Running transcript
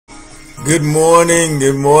Good morning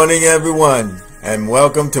everyone, and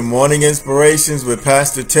welcome to Morning Inspirations with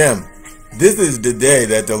Pastor Tim. This is the day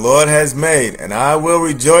that the Lord has made, and I will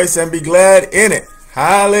rejoice and be glad in it.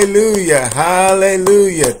 Hallelujah,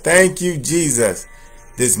 hallelujah. Thank you, Jesus.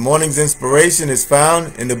 This morning's inspiration is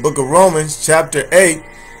found in the book of Romans, chapter 8,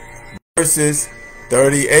 verses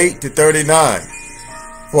 38 to 39.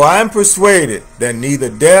 For I am persuaded that neither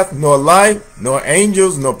death, nor life, nor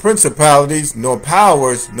angels, nor principalities, nor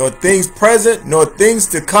powers, nor things present, nor things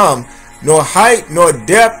to come, nor height, nor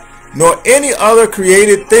depth, nor any other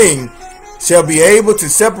created thing shall be able to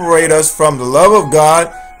separate us from the love of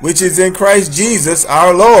God, which is in Christ Jesus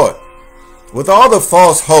our Lord. With all the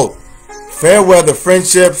false hope, fair weather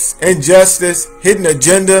friendships, injustice, hidden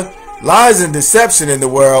agenda, lies and deception in the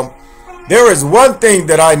world, there is one thing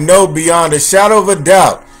that I know beyond a shadow of a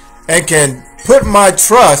doubt and can put my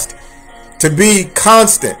trust to be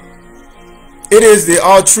constant. It is the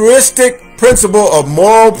altruistic principle of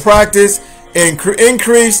moral practice and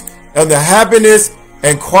increase of the happiness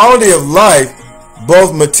and quality of life,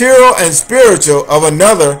 both material and spiritual, of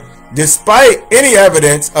another, despite any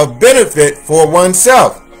evidence of benefit for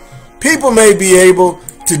oneself. People may be able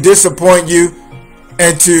to disappoint you,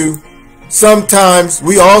 and sometimes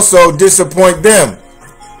we also disappoint them.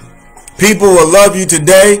 People will love you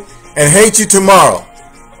today and hate you tomorrow.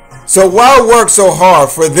 So why work so hard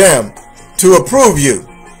for them to approve you?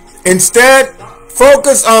 Instead,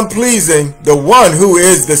 focus on pleasing the one who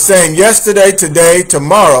is the same yesterday, today,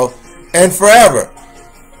 tomorrow, and forever.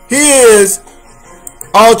 He is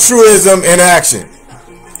altruism in action.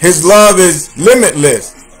 His love is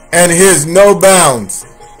limitless and his no bounds.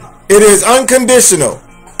 It is unconditional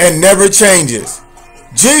and never changes.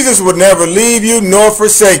 Jesus would never leave you nor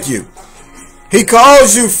forsake you. He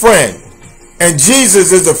calls you friend, and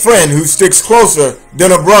Jesus is a friend who sticks closer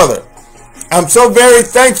than a brother. I'm so very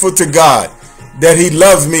thankful to God that he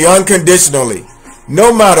loves me unconditionally.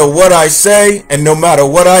 No matter what I say and no matter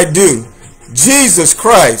what I do, Jesus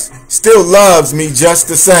Christ still loves me just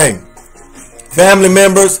the same. Family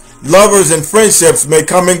members, lovers, and friendships may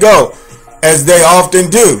come and go, as they often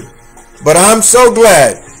do. But I'm so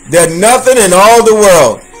glad that nothing in all the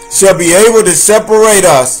world shall be able to separate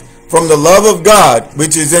us from the love of God,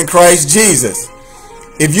 which is in Christ Jesus.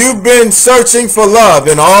 If you've been searching for love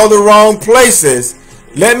in all the wrong places,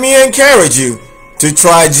 let me encourage you to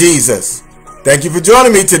try Jesus. Thank you for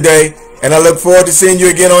joining me today, and I look forward to seeing you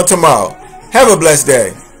again on tomorrow. Have a blessed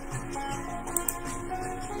day.